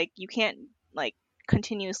is like you can't like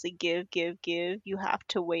continuously give. You have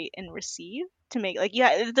to wait and receive to make like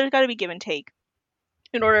yeah, there's got to be give and take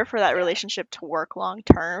in order for that Yeah. relationship to work long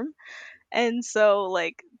term. And so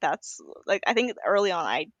like that's like I think early on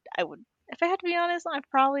I would if I had to be honest, I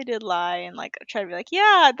probably did lie and like try to be like,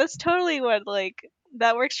 yeah, that's totally what like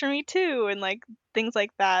that works for me too and like things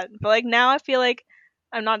like that. But like now I feel like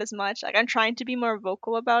I'm not as much. Like I'm trying to be more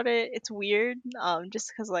vocal about it. It's weird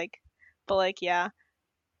just cuz like but like yeah,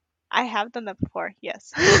 I have done that before.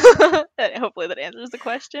 Yes. Hopefully that answers the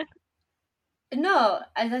question. No,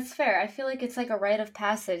 that's fair. I feel like it's like a rite of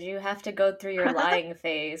passage. You have to go through your lying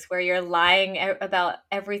phase where you're lying about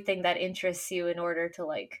everything that interests you in order to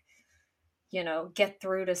like, get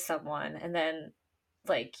through to someone. And then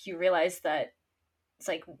like you realize that it's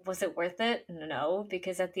like, was it worth it? No,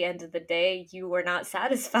 because at the end of the day, you were not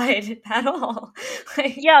satisfied at all.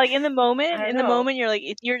 Like, Yeah, like I don't in the know. moment, you're like,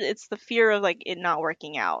 it's the fear of like it not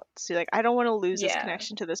working out. So you're like, I don't want to lose this Yeah.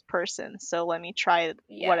 connection to this person, so let me try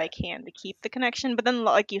what I Yeah. can to keep the connection. But then,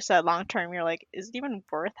 like you said, long term, you're like, is it even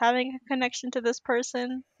worth having a connection to this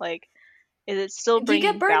person? Like, is it still You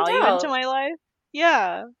get bringing burned value into out. my life?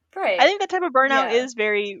 Yeah, I Right. think that type of burnout Yeah. is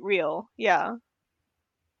very real. Yeah.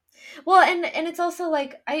 Well, and it's also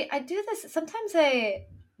like I do this sometimes. I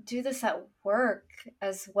do this at work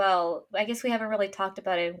as well. I guess we haven't really talked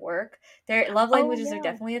about it in work. Their love Oh languages are yeah.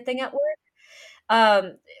 definitely a thing at work.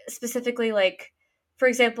 Um, Specifically, like for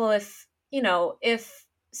example, if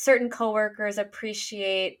certain coworkers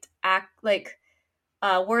appreciate act like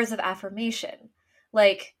words of affirmation.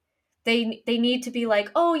 Like they need to be like,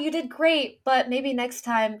 "Oh, you did great, but maybe next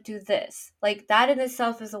time do this." Like that in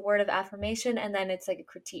itself is a word of affirmation, and then it's like a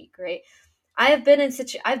critique, right? I've been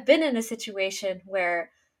in a situation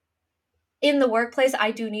where in the workplace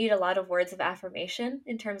I do need a lot of words of affirmation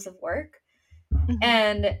in terms of work. Hmm.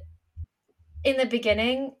 And in the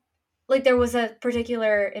beginning, like there was a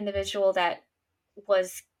particular individual that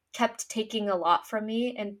was kept taking a lot from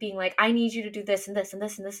me and being like, I need you to do this and this and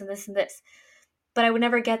this and this and this and this. But I would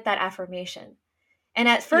never get that affirmation. And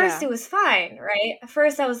at first Yeah. it was fine, right? At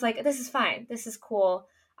first I was like, this is fine. This is cool.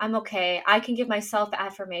 I'm okay. I can give myself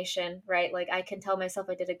affirmation, right? Like I can tell myself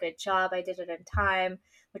I did a good job. I did it in time,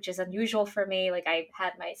 which is unusual for me. Like I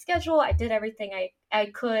had my schedule. I did everything I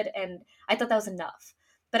could and I thought that was enough.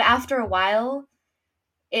 But after a while,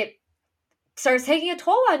 it starts taking a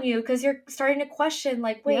toll on you because you're starting to question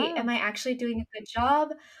like, wait, Yeah. am I actually doing a good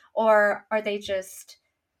job or are they just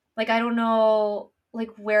like I don't know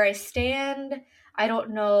like where I stand. I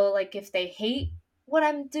don't know like if they hate what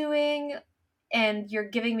I'm doing and you're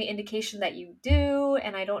giving me indication that you do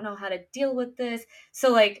and I don't know how to deal with this.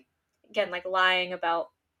 So like again like lying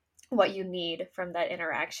about what you need from that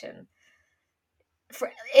interaction.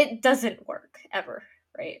 For it doesn't work ever,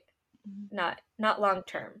 right? Not long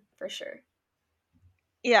term for sure.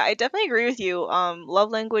 Yeah, I definitely agree with you. Love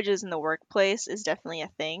languages in the workplace is definitely a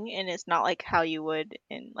thing, and it's not like how you would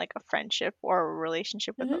in like a friendship or a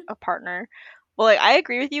relationship with Mhm. a partner. Well, like I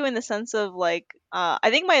agree with you in the sense of like, I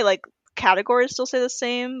think my like categories still stay the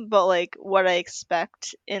same, but like what I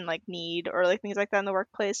expect in like need or like things like that in the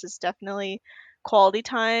workplace is definitely quality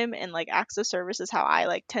time and like acts of service is how I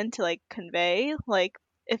like tend to like convey. Like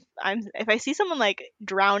if I see someone like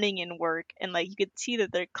drowning in work and like you could see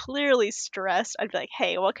that they're clearly stressed, I'd be like,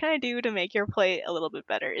 hey, what can I do to make your plate a little bit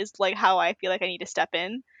better? Is like how I feel like I need to step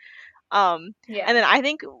in. And Yeah. then I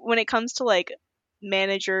think when it comes to like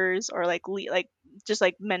managers or like like just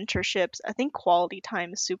like mentorships, I think quality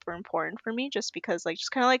time is super important for me just because like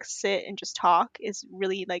just kind of like sit and just talk is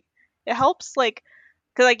really like it helps like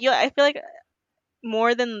because like I feel like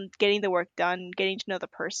more than getting the work done, getting to know the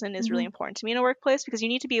person is really Hmm. important to me in a workplace because you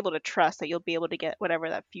need to be able to trust that you'll be able to get whatever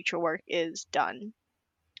that future work is done.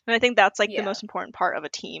 And I think that's like the Yeah. most important part of a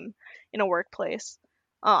team in a workplace.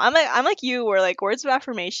 I'm like you where like words of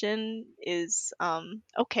affirmation is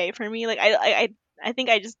okay for me. Like I think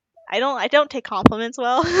I don't take compliments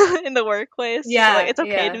well in the workplace. So like Yeah. it's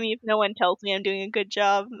okay to Yeah. me if no one tells me I'm doing a good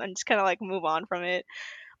job. I'm just kind of like move on from it.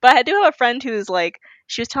 But I do have a friend who's like,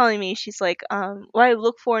 she was telling me, she's like, what I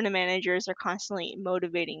look for in a manager is they're constantly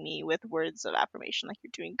motivating me with words of affirmation, like you're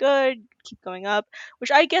doing good, keep going up,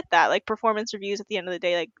 which I get that. Like performance reviews at the end of the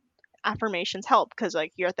day, like affirmations help because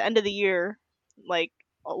like you're at the end of the year, like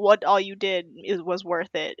what all you did was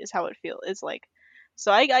worth it, is how it feels. Is like,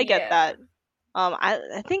 so I get Yeah. that.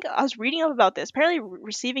 I think I was reading up about this. Apparently,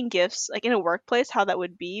 receiving gifts like in a workplace, how that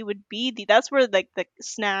would be that's where like the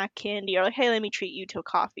snack, candy, or like, hey, let me treat you to a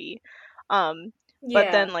coffee. Um,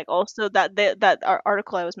 but then Yeah. like also that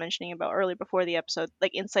article I was mentioning about earlier before the episode,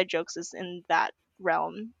 like inside jokes is in that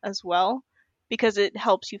realm as well because it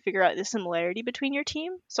helps you figure out the similarity between your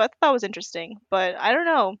team. So I thought that was interesting. But I don't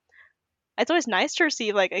know. It's always nice to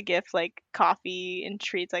receive like a gift like coffee and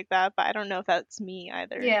treats like that, but I don't know if that's me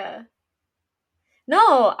either. Yeah.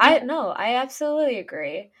 No, Do I absolutely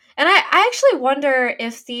agree. And I actually wonder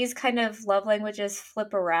if these kind of love languages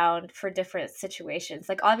flip around for different situations.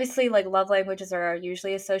 Like obviously like love languages are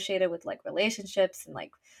usually associated with like relationships and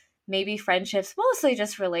like maybe friendships, mostly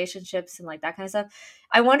just relationships and like that kind of stuff.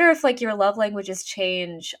 I wonder if like your love languages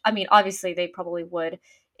change. I mean, obviously they probably would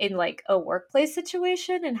in like a workplace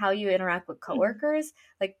situation and how you interact with Mhm. coworkers.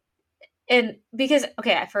 Like and because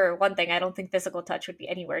okay, for one thing, I don't think physical touch would be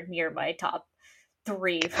anywhere near my top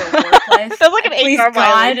three for work life. That's like an Please HR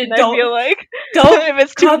God, violation, I don't feel like, don't if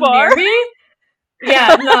it's too come far. near me.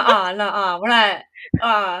 Yeah, nuh-uh, nuh-uh.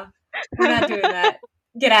 We're not doing that.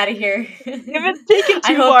 Get out of here. If it's taken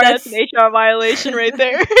I too hope far, that's an that's HR violation right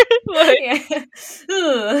there. Like, yeah.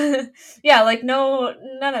 Ugh. Yeah, like no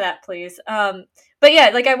none of that, please. But yeah,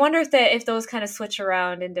 like I wonder if those kind of switch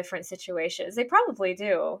around in different situations. They probably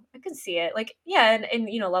do. I can see it. Like, yeah, and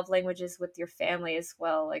you know, love languages with your family as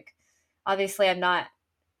well. Like obviously I'm not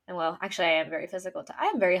and well, actually I am very physical. I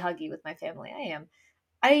am very huggy with my family. I am.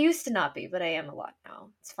 I used to not be, but I am a lot now.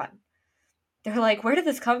 It's fun. They're like, "Where did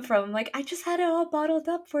this come from?" I'm like, "I just had it all bottled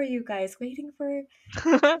up for you guys, waiting for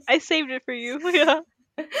I saved it for you. Yeah.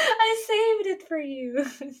 I saved it for you."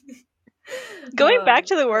 Going back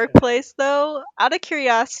to the I don't know. workplace, though, out of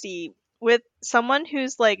curiosity, with someone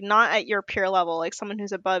who's like not at your peer level, like someone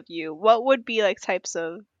who's above you, what would be like types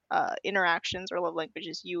of interactions or love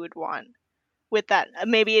languages you would want with that?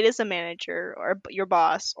 Maybe it is a manager or your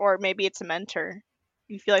boss, or maybe it's a mentor.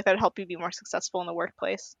 You feel like that would help you be more successful in the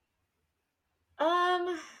workplace.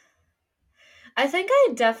 Um, I think I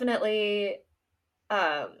definitely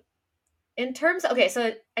um in terms okay,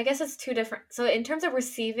 so I guess it's two different. So in terms of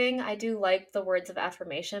receiving, I do like the words of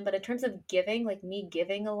affirmation, but in terms of giving, like me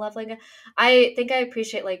giving a love language, I think I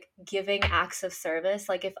appreciate like giving acts of service.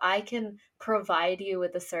 Like if I can provide you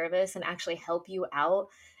with a service and actually help you out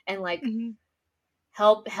and like Hmm.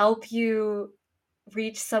 help you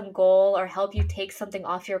reach some goal or help you take something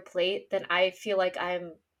off your plate, then I feel like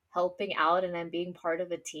I'm helping out and I'm being part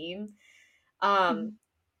of a team. Um Hmm.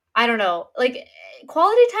 I don't know. Like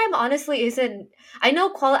quality time honestly isn't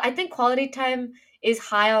I think quality time is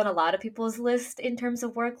high on a lot of people's list in terms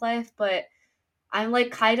of work life, but I'm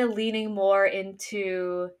like kind of leaning more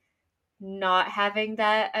into not having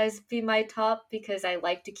that as be my top because I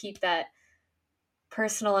like to keep that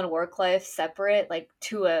personal and work life separate like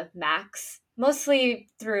to a max, mostly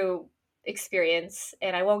through experience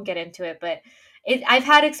and I won't get into it, but I've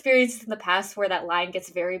had experiences in the past where that line gets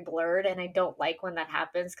very blurred and I don't like when that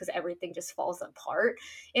happens because everything just falls apart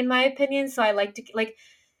in my opinion. So I like to like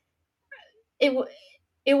it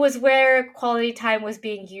it was where quality time was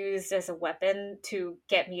being used as a weapon to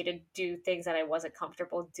get me to do things that I wasn't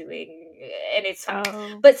comfortable doing and it's fine.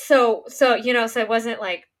 Oh. But so you know, so it wasn't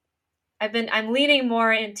like I'm leaning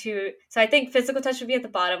more into so I think physical touch would be at the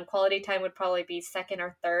bottom. Quality time would probably be second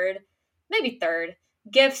or third, maybe third.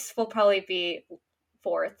 Gifts will probably be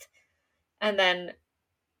fourth, and then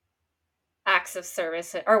acts of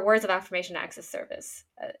service or words of affirmation acts of service.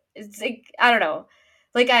 It's like, I don't know.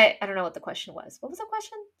 Like I don't know what the question was. What was the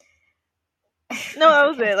question? No, I that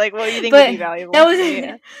was forget. it. Like, what you think would But be that valuable? was But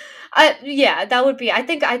yeah. yeah, that would be. I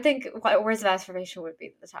think words of affirmation would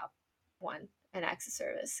be the top one and acts of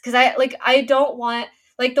service because I don't want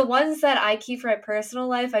like the ones that I keep for my personal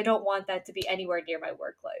life. I don't want that to be anywhere near my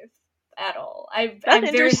work life at all. That's I'm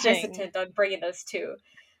very interesting. hesitant on bringing those two.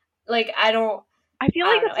 Like I feel I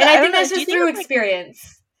like don't know, that's and I I think don't know. that's just through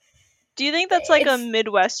experience. Do you think that's like a It's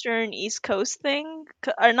Midwestern East Coast thing?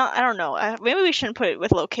 Or not? I don't know. Maybe we shouldn't put it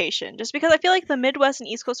with location, just because I feel like the Midwest and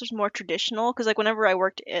East Coast was more traditional. Because like whenever I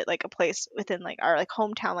worked at like a place within like our like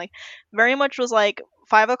hometown, like very much was like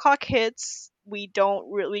 5 o'clock hits. We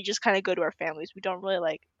don't really we just kind of go to our families. We don't really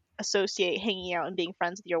like associate hanging out and being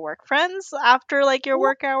friends with your work friends after like your well,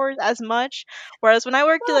 work hours as much. Whereas when I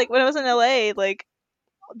worked like well when I was in LA, like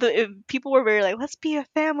people were very like let's be a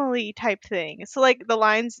family type thing, so like the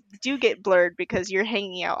lines do get blurred because you're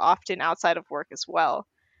hanging out often outside of work as well.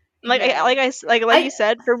 And yeah. like you I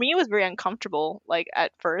said, for me it was very uncomfortable like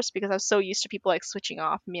at first because I was so used to people like switching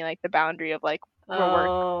off me, like the boundary of like we're work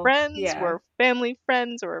oh friends, yeah we're family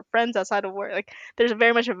friends, or friends outside of work. Like there's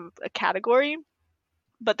very much of a category,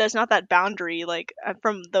 but there's not that boundary like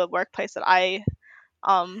from the workplace that I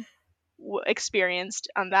um experienced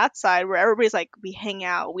on that side, where everybody's like we hang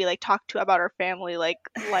out, we like talk to about our family like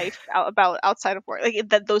life about outside of work, like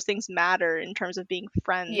that those things matter in terms of being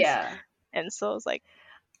friends. yeah. And so it's like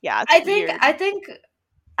yeah, it's I think weird. I think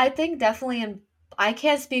I think definitely in I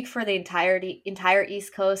can't speak for the entire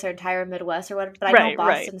East Coast or entire Midwest or whatever, but I know Right.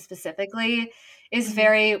 Boston specifically is Hmm.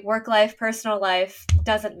 very work life, personal life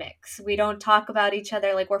doesn't mix. We don't talk about each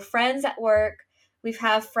other like we're friends at work. We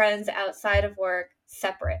have friends outside of work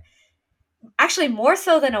separate. Actually, more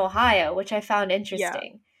so than Ohio, which I found Yeah.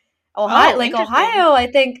 interesting. Oh, interesting. Ohio, I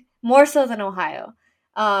think more so than Ohio.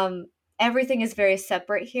 Um, Everything is very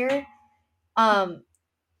separate here. Mhm. Um,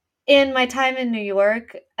 in my time in New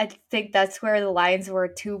York, I think that's where the lines were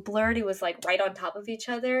too blurred. It was like right on top of each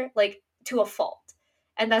other, like to a fault.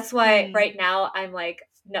 And that's why Mm. right now I'm like,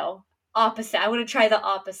 no, opposite. I want to try the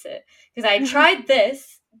opposite because I tried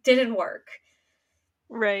this, didn't work.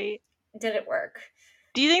 Right. Didn't work.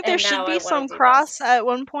 Do you think there And should now I be want some to do this. cross at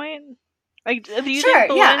one point? Like do you think Sure,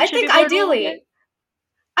 the yeah, line should be blurred a little bit?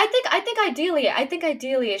 I think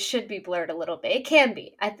ideally it should be blurred a little bit. It can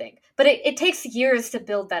be, I think. But it takes years to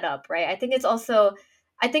build that up, right? I think it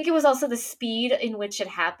was also the speed in which it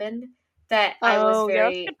happened that I was Oh yeah,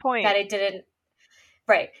 that's a good that point. I didn't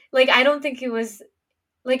right. Like I don't think it was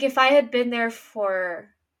like if I had been there for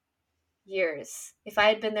years, if I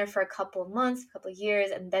had been there for a couple of months, a couple of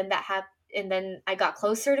years, and then that happened and then I got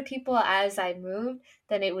closer to people as I moved,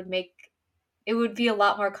 then it would be a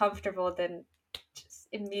lot more comfortable than just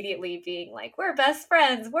immediately being like, we're best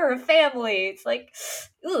friends, we're a family. It's like,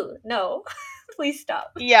 ooh, no, please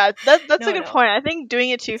stop. Yeah, that's a No, good no. point. I think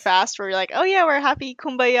doing it too fast, where you're like, oh yeah, we're a happy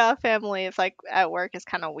kumbaya family, if like at work is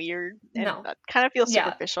kind of weird and No. that kind of feels Yeah.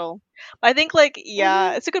 superficial. But I think like yeah,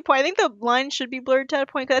 Mm-hmm. it's a good point. I think the line should be blurred to a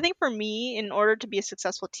point because I think for me, in order to be a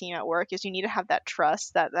successful team at work, is you need to have that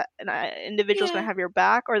trust that an individual's going to Yeah. have your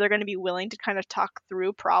back, or they're going to be willing to kind of talk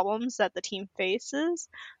through problems that the team faces.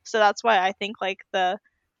 So that's why I think like the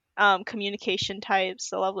communication types,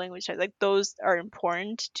 the love language types, like those are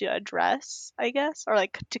important to address, I guess, or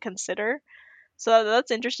like to consider. So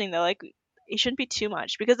that's interesting though. Like it shouldn't be too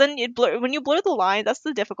much because then when you blur the line. That's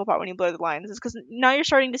the difficult part when you blur the lines is because now you're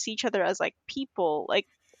starting to see each other as like people, like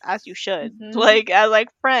as you should, Mm-hmm. like as like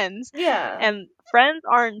friends, Yeah. and friends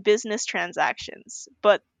aren't business transactions,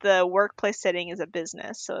 but the workplace setting is a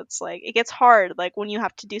business. So it's like it gets hard, like when you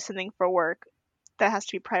have to do something for work that has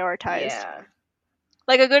to be prioritized. Yeah.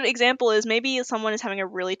 Like a good example is maybe someone is having a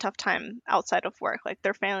really tough time outside of work. Like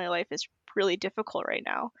their family life is really difficult right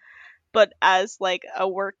now. But as like a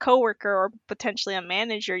work coworker or potentially a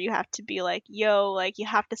manager, you have to be like, yo, like you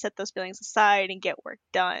have to set those feelings aside and get work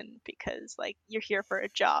done because like you're here for a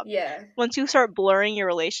job. Yeah. Once you start blurring your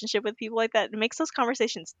relationship with people like that, it makes those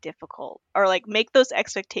conversations difficult, or like make those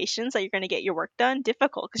expectations that you're going to get your work done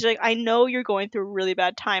difficult because you're like, I know you're going through a really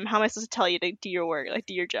bad time. How am I supposed to tell you to do your work, like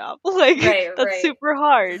do your job? Like Right, that's right. super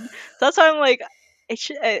hard. So that's why I'm like,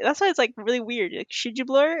 that's why it's like really weird. Like, should you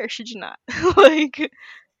blur or should you not? Like,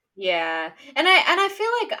 Yeah. And I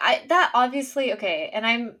feel like I that obviously okay, and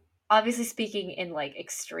I'm obviously speaking in like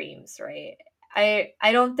extremes, right?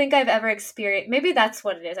 I don't think I've ever experienced maybe that's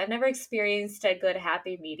what it is. I've never experienced a good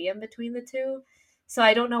happy medium between the two. So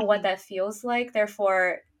I don't know what mhm. that feels like.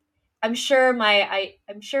 Therefore, I'm sure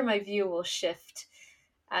my view will shift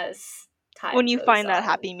as when time you goes find that on.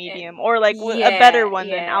 happy And medium, or like a better yeah, one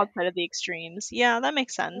than yeah. outside of the extremes. Yeah, that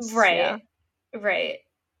makes sense. Yeah. Right. Right.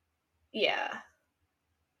 Yeah.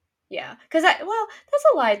 Yeah. Cuz that's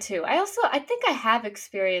a lie too. I think I have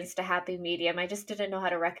experienced a happy medium. I just didn't know how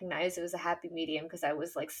to recognize it was a happy medium because I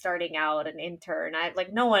was like starting out an intern. I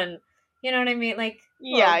like no one, you know what I mean? Like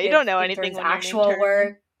who Yeah, will you don't give know anything interns when you're an actual intern.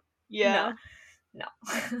 work? Yeah. No.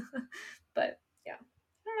 No. But yeah.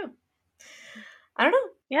 I don't know. I don't know.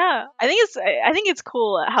 Yeah, I think it's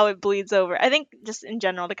cool how it bleeds over. I think just in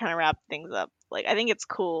general to kind of wrap things up, like I think it's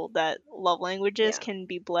cool that love languages Yeah. can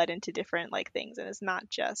be bled into different like things, and it's not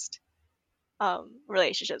just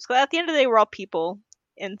relationships. Because at the end of the day, we're all people,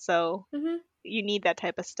 and so Mhm. you need that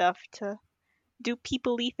type of stuff to do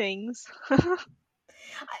people-y things.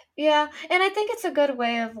 Yeah, and I think it's a good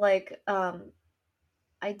way of like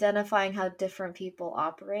identifying how different people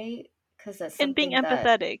operate because that's And being something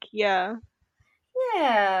that empathetic. Yeah.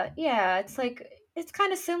 yeah, yeah, it's like it's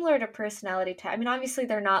kind of similar to personality type. I mean, obviously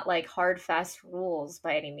they're not like hard fast rules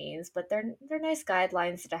by any means, but they're nice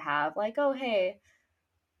guidelines to have. Like, oh, hey,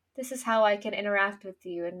 this is how I can interact with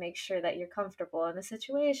you and make sure that you're comfortable in the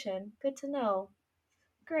situation. Good to know.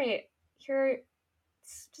 Great. You're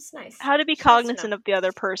it's just nice. How to be Just nice to know. cognizant of the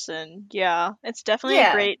other person. Yeah, it's definitely a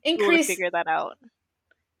Yeah, great tool to figure that out.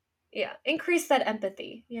 increase that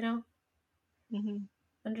empathy, Hmm.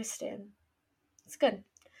 Understand. It's good.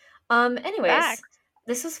 Anyways, Facts.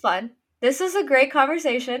 this was fun. This was a great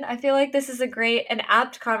conversation. I feel like this is a great and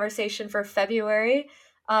apt conversation for February.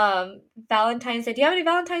 Valentine's Day. Do you have any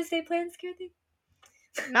Valentine's Day plans, Kirti?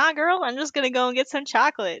 Nah, girl, I'm just gonna go and get some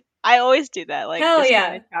chocolate. I always do that, like Hell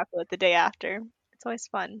discounted yeah. chocolate the day after. It's always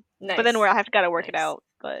fun. But then Nice. where I have to gotta work it Nice. out.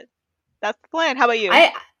 But that's the plan. How about you?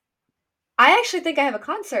 I I actually think I have a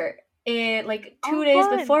concert in like Oh, 2 days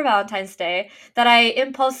fun. before Valentine's Day that I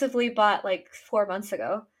impulsively bought like 4 months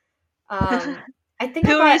ago. Um I think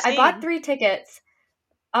Who are you I bought seeing? 3 tickets.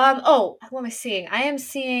 Who am I seeing? I am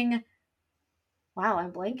seeing wow,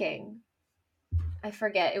 I'm blanking. I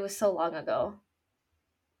forget. It was so long ago.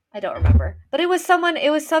 I don't remember. But it was some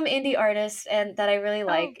indie artist and that I really Oh,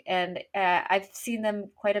 like and I've seen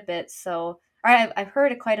them quite a bit, so or I've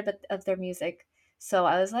heard quite a bit of their music. So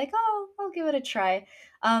I was like, "Oh, I'll give it a try."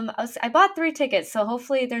 I bought 3 tickets, so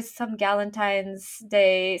hopefully there's some Galentine's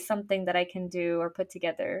Day something that I can do or put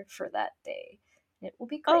together for that day. It will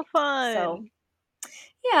be oh, great. So, fun.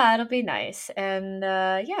 yeah, it'll be nice. And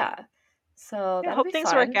yeah. So Yeah, that'll hope be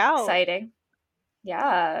things work fun, out. exciting.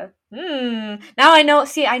 Yeah. Now I know.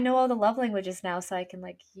 See, I know all the love languages now, so I can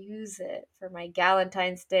like use it for my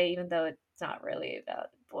Galentine's Day, even though it's not really about.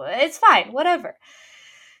 Boy, it's fine. Whatever.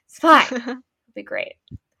 It's fine. It'll be great.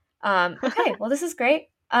 Okay. Well, this is great.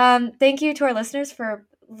 Thank you to our listeners for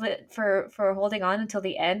for holding on until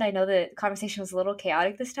the end. I know the conversation was a little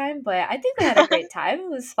chaotic this time, but I think we had a great time. It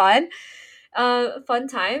was fun. Fun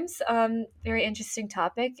times. Very interesting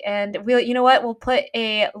topic, and you know what, we'll put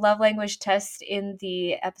a love language test in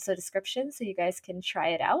the episode description so you guys can try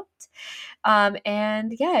it out.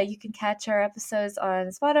 And yeah, you can catch our episodes on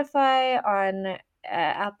Spotify, on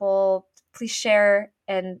Apple. Please share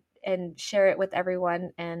and share it with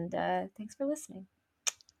everyone. And thanks for listening.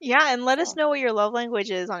 Yeah, and let us So know what your love language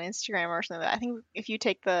is on Instagram or something. I think if you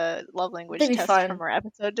take the love language that'd be test from fun. our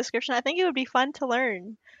episode description, I think it would be fun to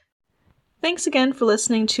learn. Thanks again for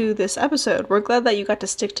listening to this episode. We're glad that you got to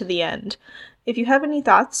stick to the end. If you have any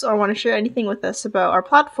thoughts or want to share anything with us about our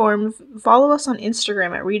platform, follow us on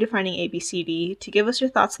Instagram at Redefining ABCD to give us your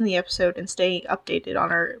thoughts on the episode and stay updated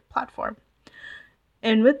on our platform.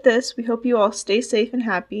 And with this, we hope you all stay safe and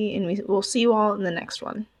happy, and we will see you all in the next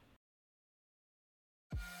one.